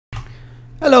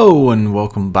Hello and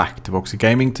welcome back to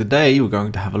BoxerGaming. Today we're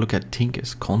going to have a look at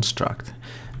Tinker's Construct.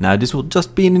 Now this will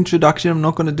just be an introduction. I'm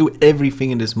not going to do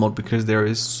everything in this mod because there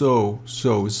is so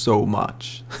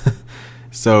much.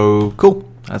 So cool,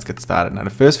 let's get started. Now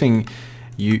the first thing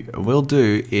you will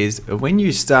do is when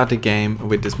you start a game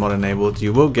with this mod enabled,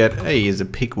 you will get, hey, is a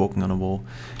pig walking on a wall.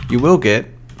 You will get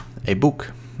a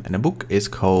book, and the book is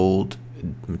called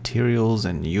Materials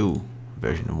and New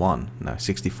version 1. Now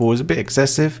 64 is a bit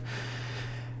excessive.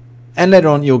 And later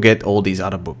on you'll get all these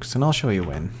other books, and I'll show you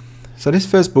when. So this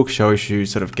first book shows you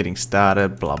sort of getting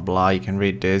started, blah blah. You can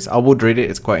read this. I would read it,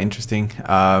 it's quite interesting.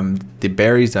 The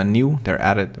berries are new, they're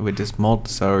added with this mod,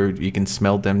 so you can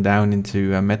smelt them down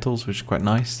into metals, which is quite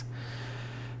nice.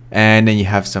 And then you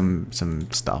have some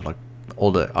stuff, like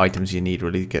all the items you need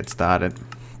really to get started.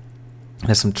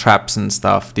 There's some traps and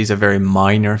stuff. These are very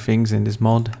minor things in this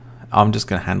mod. I'm just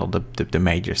gonna handle the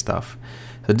major stuff.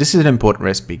 So this is an important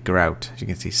recipe, grout. As you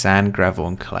can see, sand, gravel,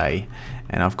 and clay.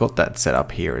 And I've got that set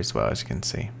up here as well, as you can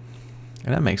see.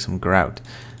 And that makes some grout.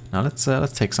 Now let's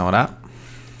take some of that.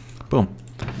 Boom.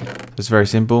 It's very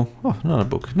simple. Oh, another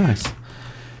book. Nice.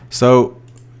 So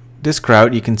this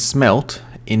grout you can smelt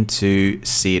into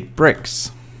seared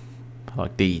bricks,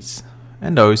 like these.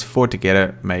 And those four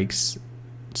together makes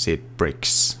seared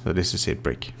bricks. So this is seared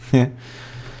brick.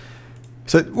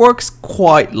 So it works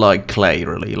quite like clay,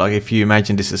 really. Like if you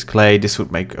imagine this is clay, this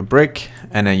would make a brick,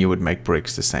 and then you would make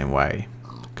bricks the same way.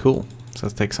 Cool. So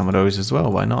let's take some of those as well.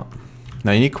 Why not?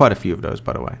 Now you need quite a few of those,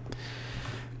 by the way.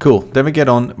 Cool. Then we get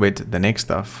on with the next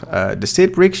stuff. The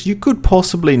seared bricks, you could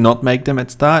possibly not make them at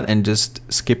start and just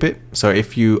skip it. So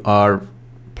if you are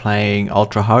playing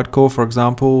ultra hardcore, for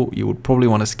example, you would probably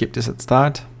want to skip this at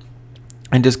start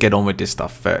and just get on with this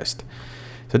stuff first.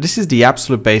 So this is the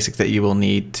absolute basics that you will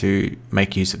need to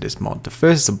make use of this mod. The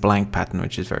first is a blank pattern,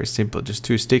 which is very simple. Just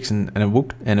 2 sticks and a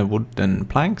wooden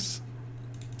planks.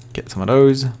 Get some of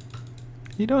those.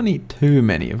 You don't need too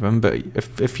many of them, but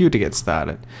a few to get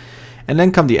started. And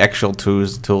then come the actual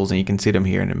tools, and you can see them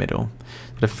here in the middle.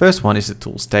 The first one is the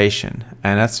tool station,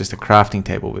 and that's just a crafting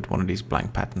table with one of these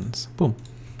blank patterns. Boom.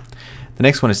 The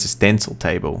next one is the stencil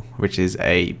table, which is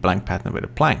a blank pattern with a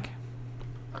plank.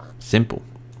 Simple.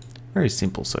 Very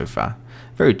simple so far.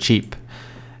 Very cheap.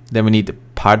 Then we need the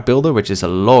part builder, which is a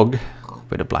log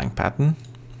with a blank pattern.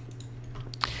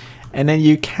 And then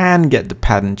you can get the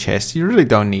pattern chest. You really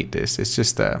don't need this. It's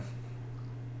just an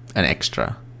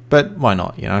extra. But why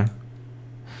not, you know?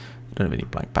 Don't have any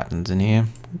blank patterns in here.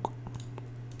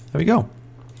 There we go.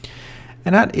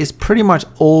 And that is pretty much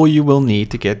all you will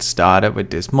need to get started with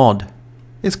this mod.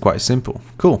 It's quite simple.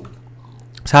 Cool.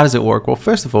 So how does it work? Well,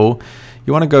 first of all,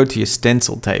 you want to go to your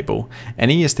stencil table, and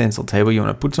in your stencil table you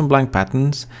want to put some blank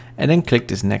patterns and then click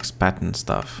this next pattern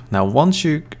stuff. Now once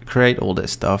you create all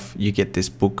this stuff, you get this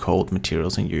book called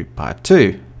Materials and You Part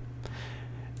 2,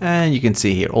 and you can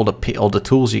see here all the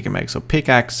tools you can make. So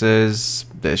pickaxes,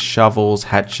 there's shovels,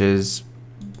 hatchets,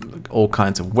 all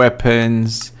kinds of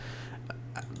weapons.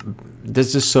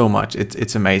 There's just so much.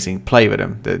 It's amazing. Play with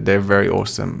them. They're very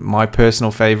awesome. My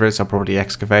personal favorites are probably the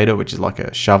excavator, which is like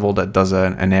a shovel that does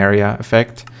an area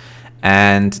effect,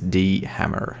 and the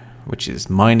hammer, which is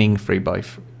mining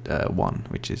 3x1,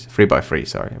 which is 3x3,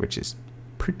 sorry, which is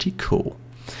pretty cool.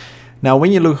 Now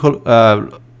when you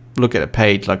look at a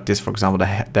page like this, for example,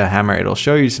 the hammer, it'll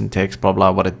show you some text, blah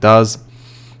blah, what it does.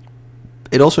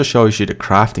 It also shows you the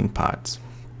crafting parts.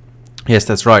 Yes,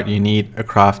 that's right. You need a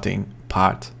crafting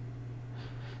part.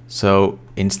 So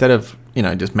instead of, you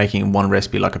know, just making one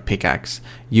recipe like a pickaxe,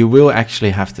 you will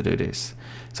actually have to do this.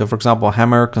 So for example, a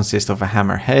hammer consists of a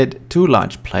hammer head, 2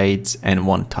 large plates, and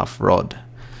 1 tough rod.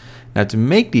 Now to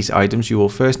make these items, you will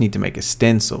first need to make a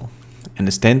stencil. And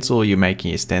the stencil you make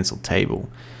in your stencil table.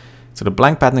 So the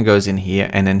blank pattern goes in here,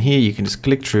 and then here you can just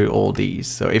click through all these.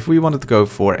 So if we wanted to go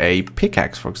for a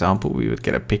pickaxe, for example, we would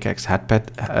get a pickaxe head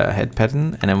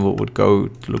pattern, and then we would go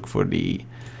to look for the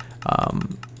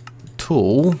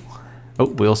tool. Oh,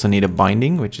 we also need a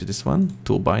binding, which is this one,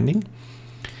 tool binding.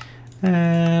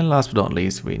 And last but not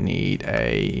least, we need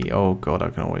a, oh god,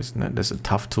 I can always, no, there's a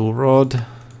tough tool rod,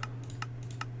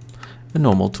 a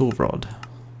normal tool rod.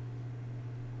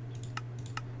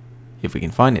 If we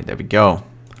can find it, there we go.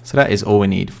 So that is all we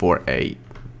need for a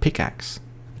pickaxe.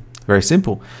 Very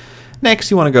simple.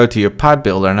 Next, you want to go to your part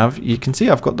builder. Now you can see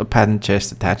I've got the pattern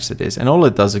chest attached to this, and all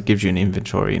it does, it gives you an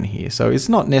inventory in here. So it's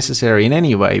not necessary in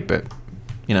any way, but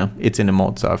you know, it's in the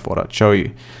mod, so I thought I'd show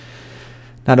you.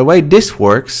 Now the way this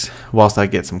works, whilst I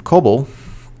get some cobble,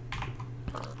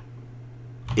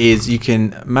 is you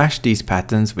can mash these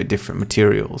patterns with different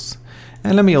materials.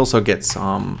 And let me also get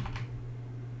some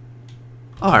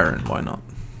iron, why not?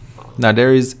 Now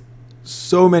there is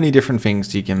so many different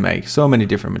things you can make, so many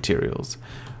different materials.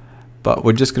 But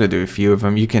we're just going to do a few of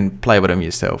them. You can play with them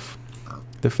yourself.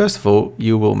 The first of all,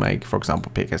 you will make, for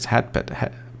example, pickaxe head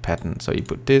pattern. So you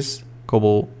put this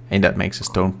cobble, and that makes a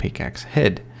stone pickaxe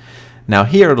head. Now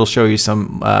here it'll show you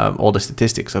some all the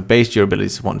statistics. So base durability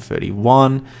is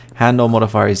 131, handle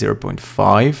modifier is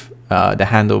 0.5. The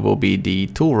handle will be the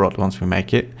tool rod once we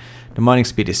make it. The mining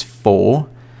speed is 4.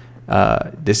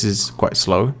 This is quite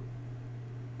slow.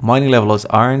 Mining level is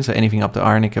iron, so anything up to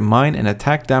iron you can mine. And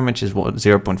attack damage is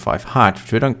 0.5 heart,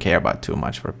 which we don't care about too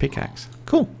much for a pickaxe.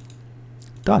 Cool.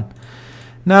 Done.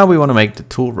 Now we want to make the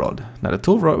tool rod. Now the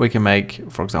tool rod we can make,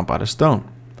 for example, out of stone.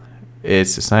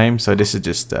 It's the same, so this is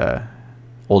just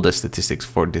all the statistics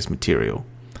for this material.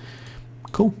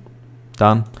 Cool.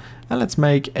 Done. And let's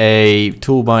make a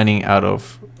tool binding out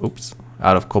of,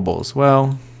 out of cobble as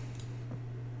well.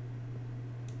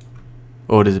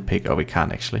 Or does it pick? Oh, we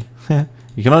can't actually.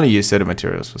 You can only use certain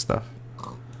materials for stuff.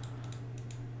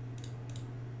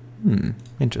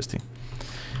 Interesting.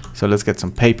 So let's get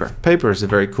some paper. Paper is a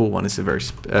very cool one. It's a very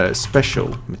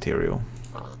special material.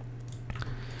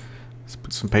 Let's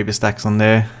put some paper stacks on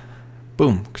there.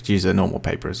 Boom. Could use a normal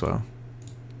paper as well.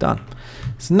 Done.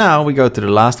 So now we go to the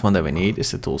last one that we need.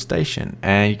 Is the tool station.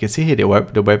 And you can see here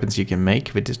the weapons you can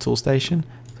make with this tool station.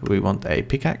 So we want a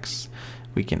pickaxe.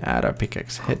 We can add our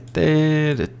pickaxe head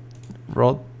there. The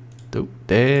rod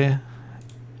there.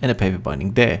 And a paper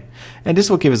binding there. And this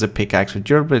will give us a pickaxe with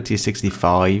durability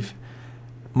 65.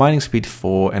 Mining speed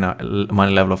 4 and a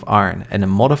mining level of iron, and the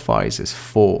modifiers is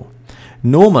 4.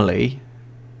 Normally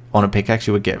on a pickaxe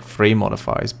you would get 3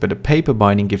 modifiers, but the paper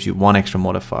binding gives you 1 extra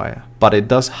modifier, but it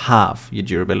does halve your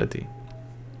durability.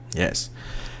 Yes,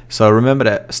 so remember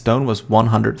that stone was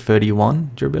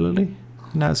 131 durability,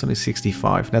 now it's only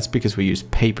 65. That's because we use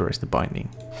paper as the binding.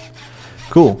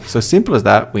 Cool. So simple as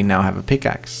that, we now have a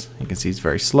pickaxe. You can see it's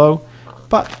very slow,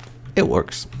 but it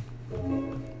works.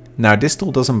 Now this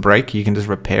tool doesn't break, you can just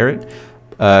repair it.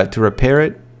 To repair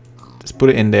it, just put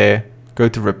it in there, go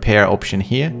to repair option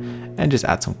here, and just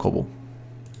add some cobble.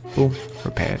 Boom,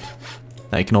 repaired.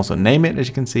 Now you can also name it, as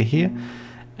you can see here,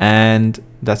 and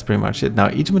that's pretty much it. Now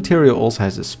each material also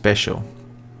has a special.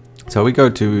 So we go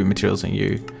to materials and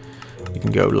you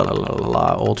can go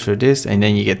all through this, and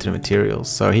then you get to the materials.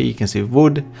 So here you can see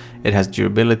wood, it has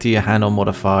durability, a handle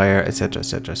modifier, etc,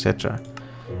 etc, etc.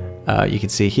 You can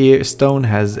see here stone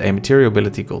has a material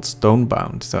ability called stone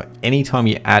bound. So anytime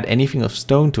you add anything of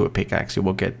stone to a pickaxe, you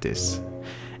will get this.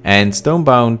 And stone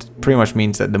bound pretty much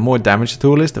means that the more damage the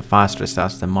tool is, the faster it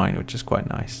starts to mine, which is quite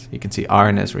nice. You can see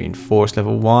iron has reinforced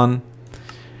level 1.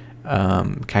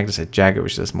 Cactus has jagger,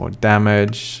 which does more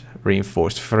damage.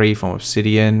 Reinforced 3 from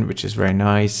obsidian, which is very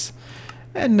nice.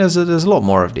 And there's a lot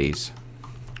more of these.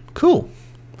 Cool.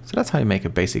 So that's how you make a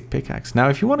basic pickaxe. Now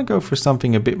if you want to go for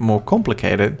something a bit more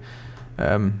complicated,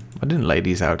 I didn't lay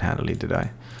these out handily, did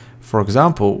I? For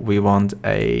example, we want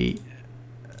a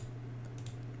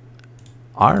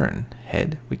iron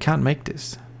head. We can't make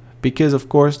this because of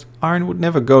course iron would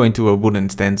never go into a wooden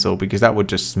stencil because that would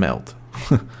just smelt.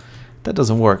 That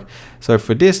doesn't work. So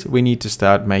for this we need to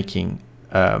start making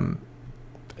a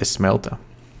smelter.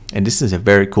 And this is a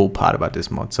very cool part about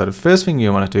this mod. So the first thing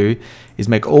you want to do is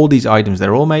make all these items.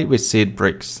 They're all made with seared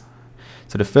bricks.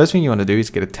 So the first thing you want to do is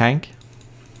get a tank,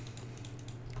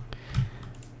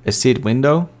 a seared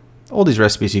window. All these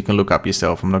recipes you can look up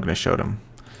yourself. I'm not going to show them.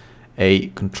 A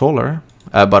controller.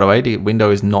 By the way, the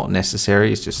window is not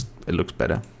necessary. It's just, it looks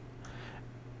better.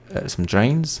 Some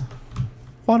drains.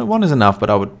 One is enough, but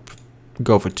I would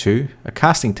go for 2. A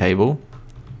casting table.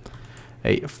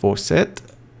 A faucet.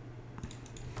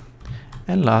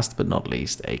 And last but not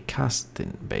least, a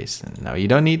casting basin. Now you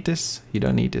don't need this. You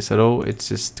don't need this at all. It's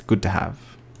just good to have.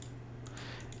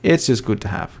 It's just good to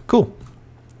have. Cool.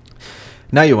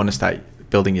 Now you want to start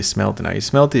building your smelter. Now your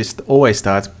smelter always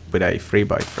starts with a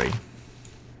 3x3.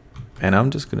 And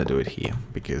I'm just going to do it here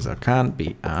because I can't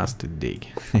be asked to dig.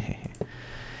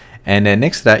 And then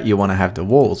next to that you want to have the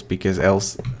walls because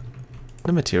else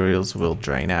the materials will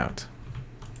drain out.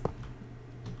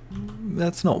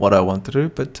 That's not what I want to do,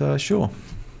 but sure.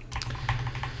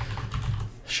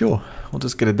 Sure, we'll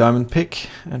just get a diamond pick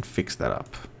and fix that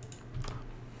up.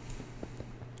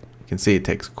 You can see it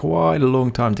takes quite a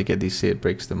long time to get these seared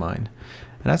bricks to mine.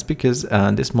 And that's because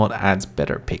this mod adds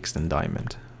better picks than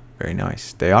diamond. Very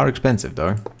nice. They are expensive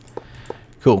though.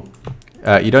 Cool.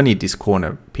 You don't need these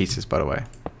corner pieces, by the way.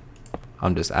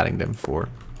 I'm just adding them for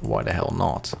why the hell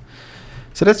not.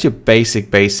 So that's your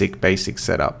basic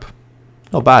setup.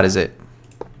 Not bad, is it?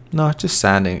 No, just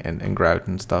sanding and grout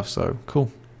and stuff, so cool.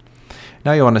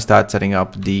 Now you want to start setting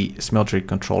up the smeltery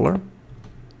controller.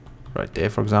 right there,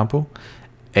 for example,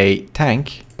 a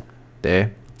tank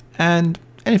there, and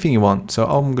anything you want. So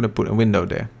I'm going to put a window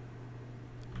there.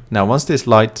 Now, once this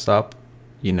lights up,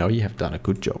 you know you have done a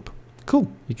good job.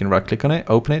 Cool. You can right click on it,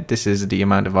 open it. This is the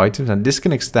amount of items, and this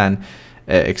can extend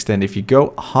if you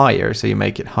go higher, so you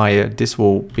make it higher, this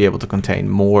will be able to contain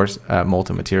more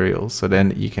molten materials, so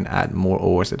then you can add more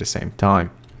ores at the same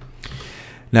time.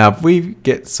 Now if we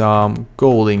get some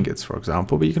gold ingots, for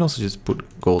example, but you can also just put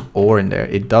gold ore in there,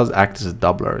 it does act as a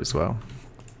doubler as well.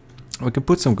 We can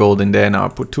put some gold in there. Now I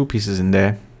put 2 pieces in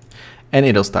there and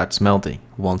it'll start smelting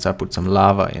once I put some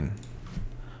lava in,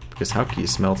 because how can you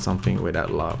smelt something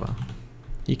without lava?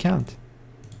 You can't.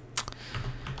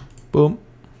 Boom.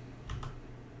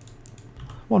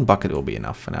 1 bucket will be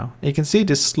enough for now. You can see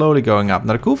this slowly going up.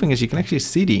 Now the cool thing is you can actually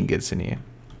see the ingots in here.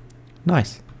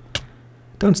 Nice.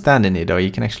 Don't stand in it though,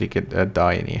 you can actually get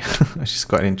die in here, which is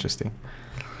quite interesting.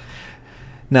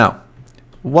 Now,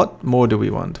 what more do we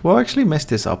want? Well, actually mess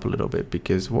this up a little bit,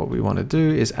 because what we want to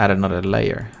do is add another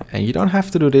layer. And you don't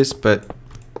have to do this, but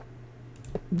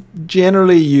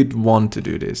generally you'd want to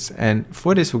do this. And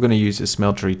for this we're going to use a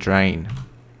smeltery drain.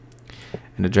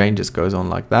 And the drain just goes on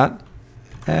like that.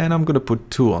 And I'm going to put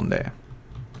 2 on there,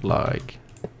 like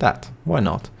that. Why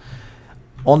not?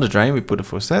 On the drain we put a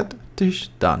faucet. Dish,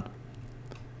 done.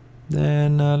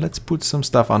 Then let's put some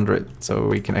stuff under it so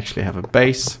we can actually have a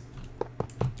base.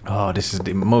 Oh, this is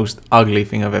the most ugly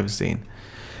thing I've ever seen.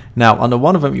 Now, under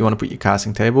one of them you want to put your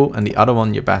casting table, and the other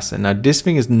one your basin. Now, this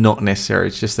thing is not necessary.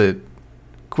 It's just a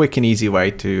quick and easy way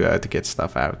to get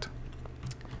stuff out.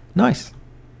 Nice.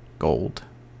 Gold.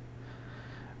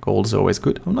 Gold is always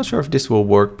good. I'm not sure if this will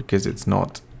work because it's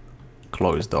not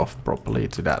closed off properly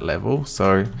to that level.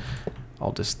 So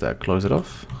I'll just close it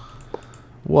off.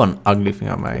 One ugly thing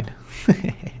I made.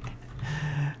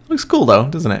 Looks cool though,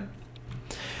 doesn't it?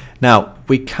 Now,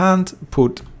 we can't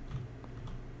put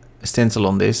a stencil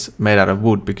on this made out of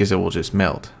wood because it will just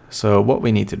melt. So what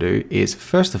we need to do is,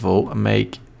 first of all,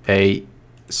 make a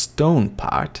stone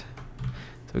part.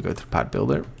 So we go to the part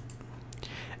builder.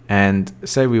 And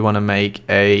say we want to make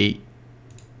a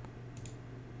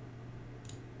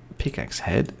pickaxe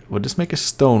head. We'll just make a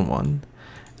stone one.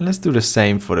 And let's do the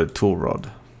same for the tool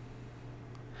rod.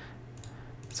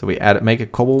 So we make a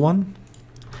cobble one.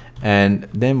 And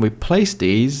then we place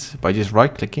these by just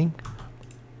right clicking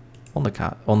on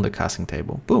the casting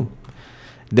table. Boom.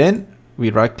 Then we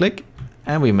right click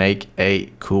and we make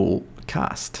a cool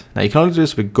cast. Now you can only do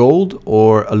this with gold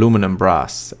or aluminum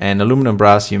brass. And aluminum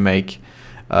brass you make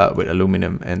with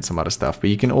aluminum and some other stuff, but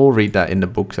you can all read that in the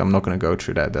book, so I'm not going to go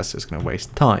through that. That's just going to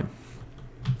waste time.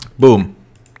 Boom.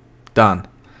 Done.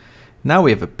 Now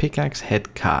we have a pickaxe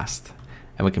head cast,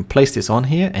 and we can place this on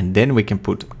here, and then we can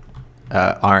put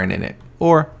iron in it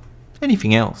or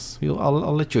anything else.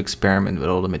 I'll let you experiment with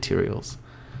all the materials.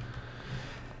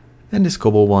 And this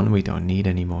cobble one we don't need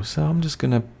anymore, so I'm just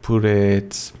going to put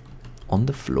it on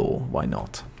the floor. Why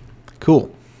not?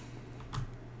 Cool.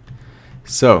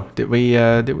 So, did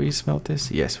we smelt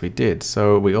this? Yes, we did.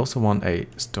 So we also want a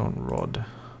stone rod.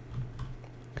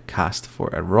 A cast for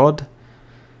a rod.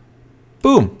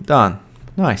 Boom, done.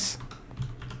 Nice.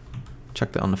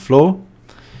 Chuck that on the floor.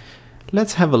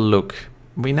 Let's have a look.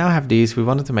 We now have these. We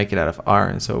wanted to make it out of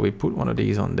iron, so we put one of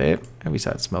these on there and we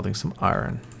started smelting some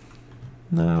iron.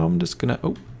 Now I'm just gonna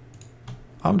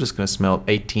smelt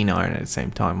 18 iron at the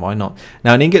same time. Why not?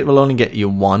 Now an ingot will only get you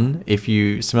 1 if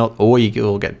you smelt, or you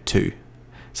will get 2.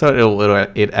 So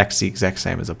it acts the exact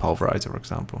same as a pulverizer, for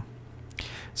example.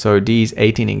 So these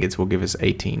 18 ingots will give us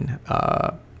 18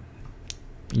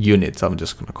 units, I'm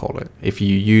just going to call it. If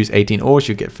you use 18 ores,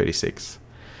 you get 36.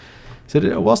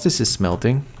 So whilst this is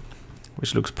smelting,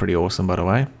 which looks pretty awesome by the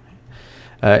way,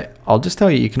 I'll just tell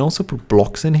you can also put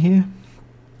blocks in here.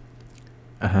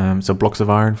 So blocks of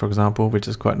iron, for example, which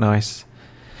is quite nice.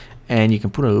 And you can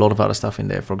put a lot of other stuff in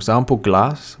there. For example,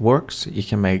 glass works. You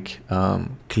can make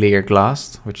clear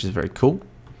glass, which is very cool.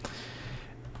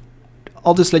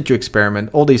 I'll just let you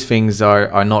experiment. All these things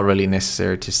are not really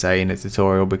necessary to say in a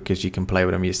tutorial because you can play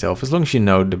with them yourself as long as you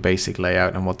know the basic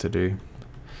layout and what to do.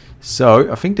 So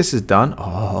I think this is done.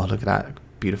 Oh, look at that.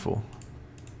 Beautiful.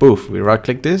 Boof. We right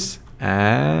click this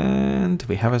and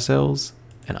we have ourselves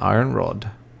an iron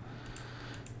rod.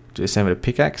 Do the same with a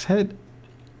pickaxe head.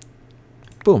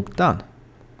 Boom, done.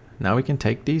 Now we can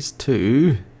take these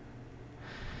to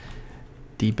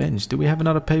the bench. Do we have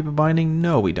another paper binding?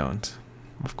 No, we don't.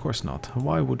 Of course not.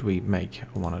 Why would we make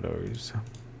one of those?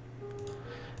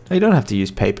 Now, you don't have to use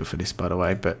paper for this, by the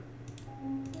way, but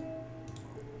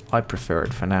I prefer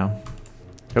it for now.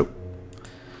 Oh.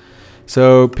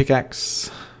 So, pickaxe.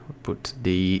 Put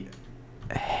the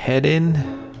head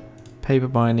in. paper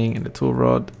binding and the tool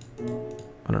rod.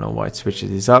 I don't know why it switches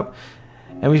this up.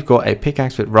 And we've got a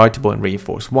pickaxe with writable and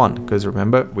reinforced 1, because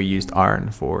remember we used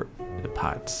iron for the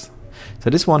pads. So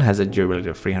this one has a durability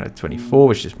of 324,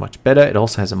 which is much better. It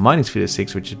also has a mining speed of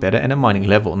 6, which is better, and a mining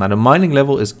level. Now the mining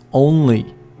level is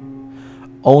only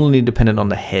dependent on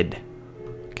the head.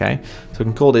 Okay, so we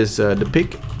can call this the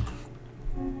pick.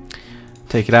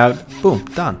 Take it out, boom,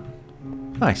 done.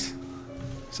 Nice.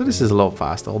 So this is a lot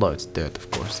faster, although it's dirt, of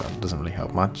course, so it doesn't really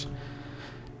help much.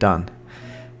 Done.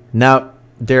 Now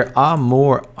there are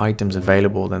more items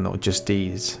available than just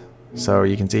these. So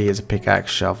you can see here's a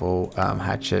pickaxe, shovel,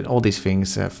 hatchet, all these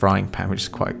things, frying pan, which is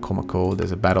quite comical.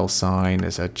 There's a battle sign,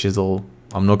 there's a chisel.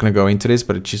 I'm not going to go into this,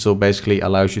 but a chisel basically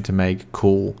allows you to make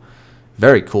cool,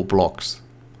 very cool blocks.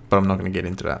 But I'm not going to get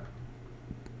into that.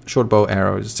 Short bow,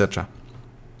 arrows, etc.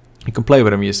 You can play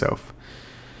with them yourself.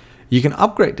 You can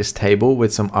upgrade this table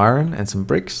with some iron and some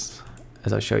bricks,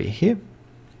 as I'll show you here.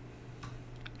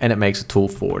 And it makes a tool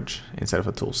forge instead of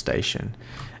a tool station.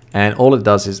 And all it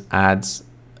does is adds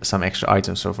some extra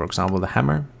items. So for example, the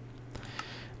hammer,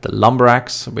 the lumber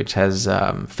axe, which has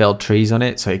felled trees on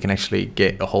it, so you can actually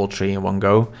get a whole tree in one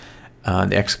go.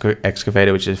 The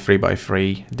excavator, which is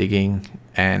 3x3 digging,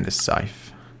 and the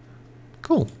scythe.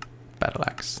 Cool. Battle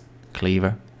axe,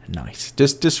 cleaver, nice.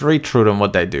 Just read through them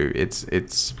what they do.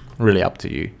 It's really up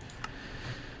to you.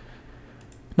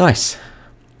 Nice.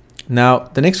 Now,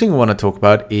 the next thing we want to talk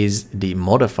about is the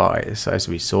modifiers. As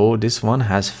we saw, this one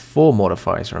has 4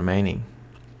 modifiers remaining.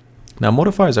 Now,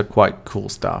 modifiers are quite cool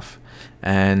stuff.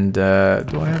 And do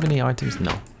I have any items?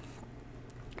 No.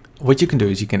 What you can do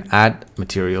is you can add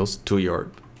materials to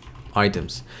your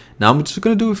items. Now, I'm just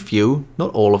going to do a few,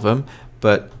 not all of them,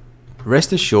 but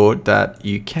rest assured that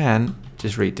you can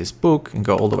just read this book and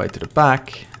go all the way to the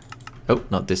back. Oh,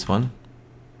 not this one.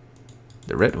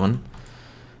 The red one.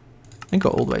 And go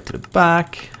all the way to the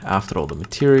back after all the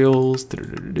materials.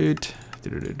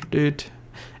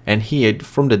 And here,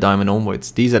 from the diamond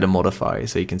onwards, these are the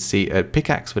modifiers. So you can see a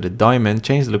pickaxe with a diamond,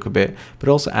 change the look a bit, but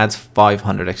also adds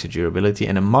 500 extra durability,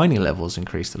 and the mining level is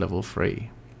increased to level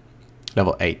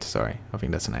 8, sorry. I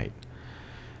think that's an 8.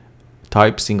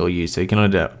 Type single use, so you can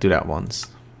only do that once.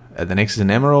 The next is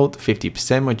an emerald,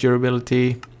 50% more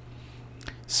durability.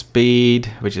 Speed,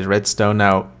 which is redstone.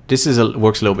 Now, this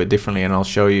works a little bit differently, and I'll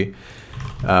show you.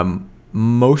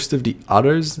 Most of the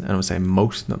others, and I would say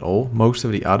most, not all, most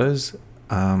of the others,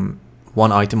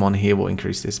 one item on here will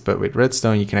increase this, but with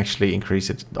redstone you can actually increase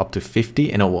it up to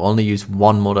 50, and it will only use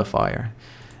 1 modifier.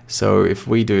 So if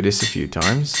we do this a few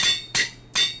times,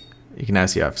 you can now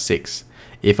see I have 6.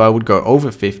 If I would go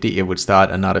over 50, it would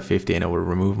start another 50 and it would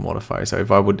remove modifiers. So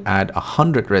if I would add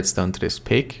 100 redstone to this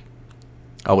pick,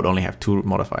 I would only have 2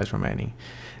 modifiers remaining.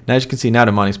 Now, as you can see, now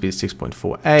the mining speed is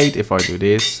 6.48. If I do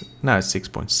this, now it's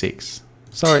 6.6.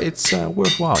 So it's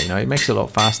worthwhile, you know, it makes it a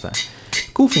lot faster.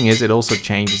 The cool thing is it also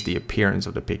changes the appearance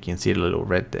of the pick. You can see the little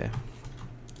red there.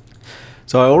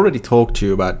 So I already talked to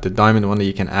you about the diamond one that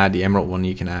you can add, the emerald one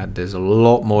you can add. There's a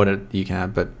lot more that you can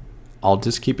add, but I'll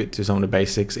just keep it to some of the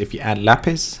basics. If you add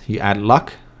lapis, you add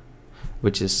luck,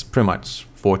 which is pretty much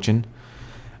fortune.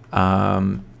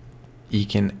 You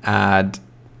can add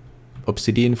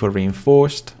obsidian for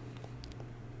reinforced.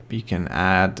 You can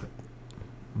add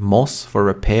moss for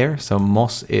repair. So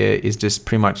moss is just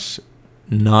pretty much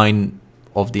 9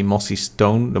 of the mossy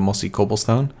stone, the mossy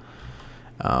cobblestone.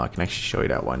 I can actually show you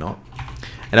that, why not?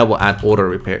 And that will add auto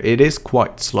repair. It is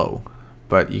quite slow,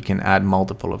 but you can add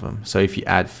multiple of them. So if you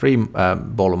add 3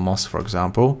 ball of moss, for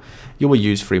example, you will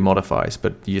use 3 modifiers,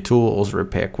 but your tool will also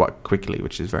repair quite quickly,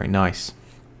 which is very nice.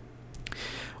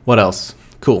 What else?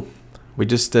 Cool. We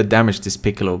just damaged this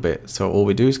pick a little bit. So all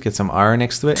we do is get some iron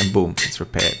next to it and boom, it's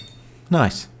repaired.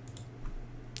 Nice.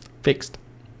 Fixed.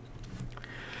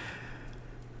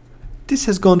 This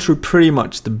has gone through pretty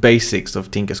much the basics of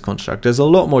Tinker's Construct. There's a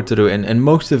lot more to do, and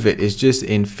most of it is just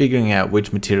in figuring out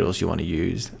which materials you want to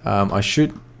use. I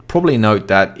should probably note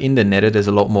that in the nether there's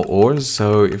a lot more ores,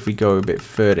 so if we go a bit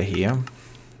further here,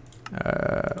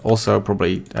 also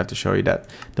probably have to show you that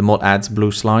the mod adds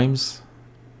blue slimes,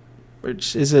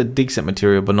 which is a decent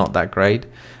material but not that great.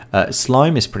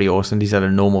 Slime is pretty awesome. These are the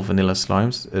normal vanilla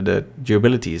slimes. The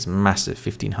durability is massive,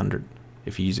 1500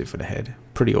 if you use it for the head.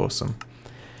 Pretty awesome.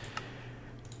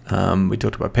 We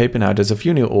talked about paper. Now there's a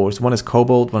few new ores. One is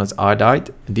cobalt, one is iodite.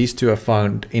 These 2 are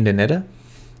found in the nether,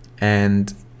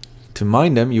 and to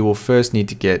mine them you will first need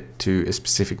to get to a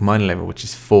specific mining level, which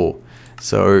is 4.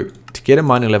 So to get a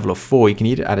mining level of 4, you can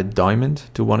either add a diamond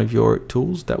to one of your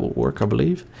tools. That will work, I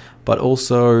believe, but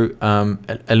also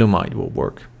alumite will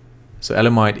work. So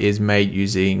alumite is made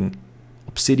using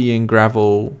obsidian,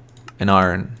 gravel and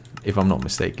iron. if I'm not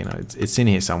mistaken. It's in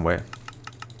here somewhere.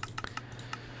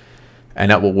 And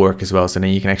that will work as well. So then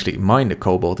you can actually mine the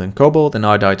cobalt. And cobalt and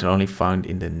iodide are only found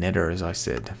in the nether, as I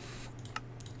said.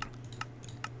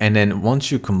 And then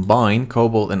once you combine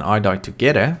cobalt and iodide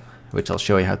together, which I'll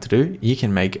show you how to do, you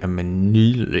can make a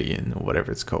manilian, or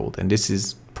whatever it's called. And this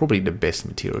is probably the best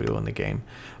material in the game.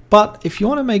 But if you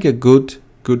want to make a good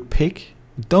pick,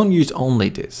 don't use only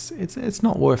this. It's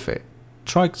not worth it.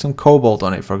 Try some cobalt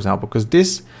on it, for example, because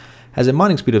this has a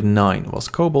mining speed of 9,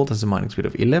 whilst cobalt has a mining speed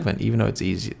of 11, even though it's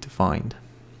easier to find.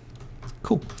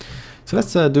 Cool. So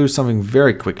let's do something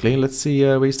very quickly. Let's see,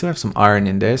 we still have some iron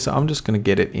in there, so I'm just going to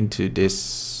get it into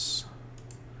this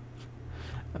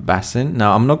basin.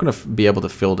 Now, I'm not going to be able to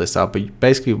fill this up, but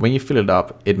basically when you fill it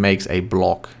up, it makes a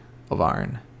block of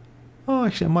iron. Oh,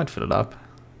 actually, I might fill it up.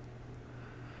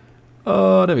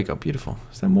 Oh, there we go. Beautiful.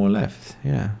 Is there more left?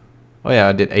 Yeah. Oh, yeah,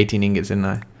 I did 18 ingots, didn't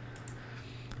I?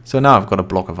 So now I've got a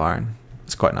block of iron.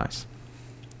 It's quite nice.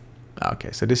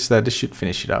 Okay, so this should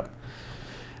finish it up.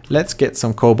 Let's get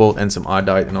some cobalt and some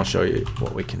iodide, and I'll show you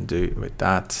what we can do with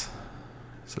that.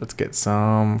 So let's get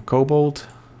some cobalt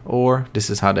ore. This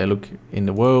is how they look in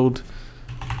the world.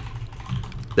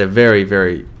 They're very,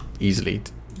 very easily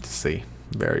to see.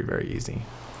 Very, very easy.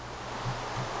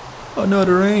 Oh no,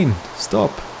 the rain!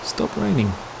 Stop! Stop raining.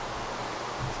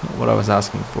 That's not what I was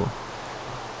asking for.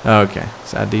 Okay,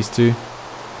 let's add these two.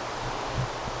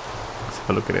 Let's have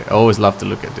a look at it. I always love to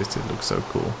look at this. It looks so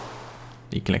cool.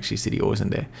 You can actually see the ores in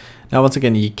there. Now, once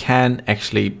again, you can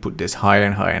actually put this higher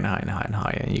and higher and higher and higher and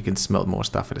higher, and you can smelt more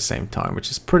stuff at the same time, which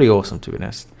is pretty awesome, to be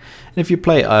honest. And if you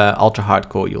play ultra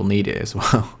hardcore, you'll need it as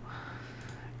well,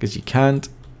 because you can't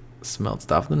smelt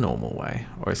stuff the normal way,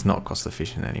 or it's not cost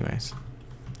efficient anyways.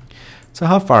 So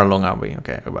how far along are we?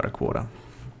 Okay, about a quarter.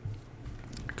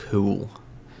 Cool.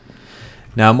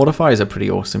 Now, modifiers are pretty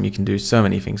awesome. You can do so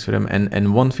many things with them.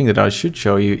 And one thing that I should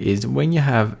show you is when you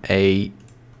have a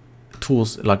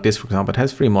tools like this, for example, it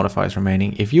has 3 modifiers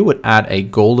remaining. If you would add a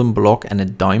golden block and a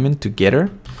diamond together,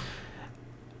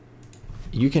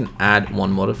 you can add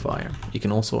 1 modifier. You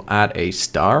can also add a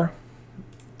star.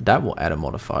 That will add a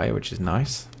modifier, which is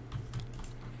nice.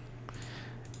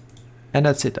 And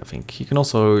that's it, I think. You can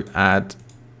also add,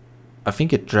 I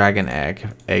think, a dragon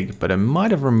egg, but I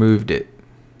might have removed it.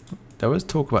 There was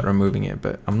talk about removing it,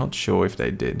 but I'm not sure if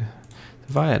they did.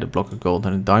 If I add a block of gold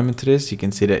and a diamond to this, you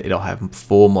can see that it'll have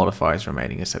 4 modifiers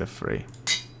remaining instead of 3.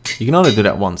 You can only do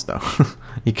that once, though.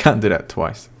 You can't do that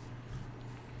twice.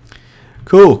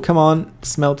 Cool, come on,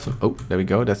 smelt. Oh, there we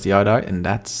go. That's the iodide, and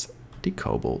that's the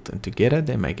cobalt. And together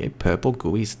they make a purple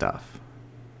gooey stuff.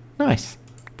 Nice.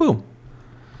 Boom.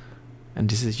 And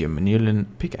this is your manilian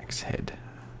pickaxe head.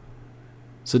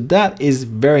 So that is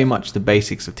very much the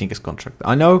basics of Tinker's Construct.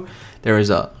 I know there is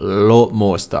a lot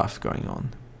more stuff going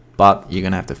on, but you're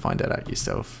gonna have to find that out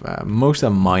yourself. Most are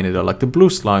minor though, like the blue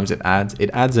slimes it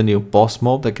adds a new boss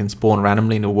mob that can spawn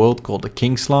randomly in the world called the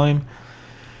king slime.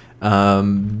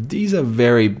 These are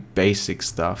very basic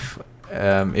stuff.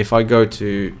 If I go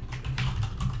to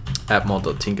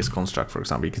appmod.tinkersconstruct, for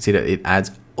example, you can see that it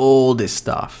adds all this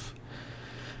stuff.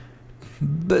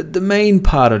 But the main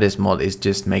part of this mod is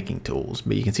just making tools.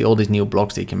 But you can see all these new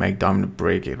blocks that you can make: diamond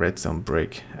brick, redstone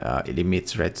brick. It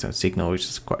emits redstone signal, which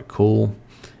is quite cool.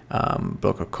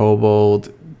 Block of cobalt.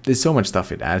 There's so much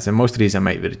stuff it adds, and most of these are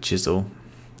made with a chisel.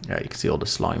 You can see all the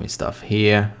slimy stuff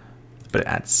here. But it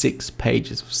adds 6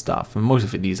 pages of stuff, and most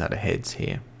of these are the heads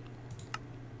here.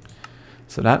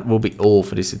 So that will be all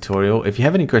for this tutorial. If you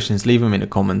have any questions, leave them in the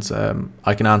comments.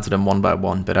 I can answer them one by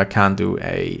one, but I can't do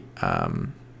a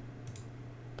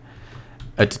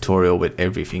tutorial with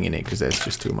everything in it because there's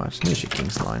just too much. There's your king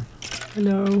slime.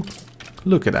 Hello.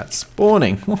 Look at that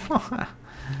spawning.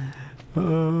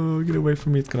 Oh, get away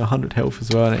from me. It's got 100 health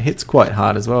as well, and it hits quite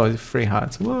hard as well. It's 3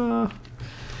 hearts. Whoa.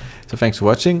 So thanks for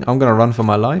watching. I'm gonna run for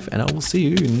my life, and I will see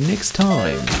you next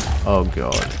time. Oh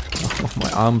god. Oh, my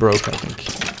arm broke, I think.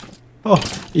 Oh,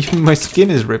 even my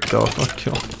skin is ripped off. Oh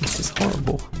god, this is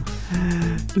horrible.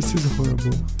 This is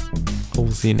horrible. I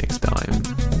will see you next time.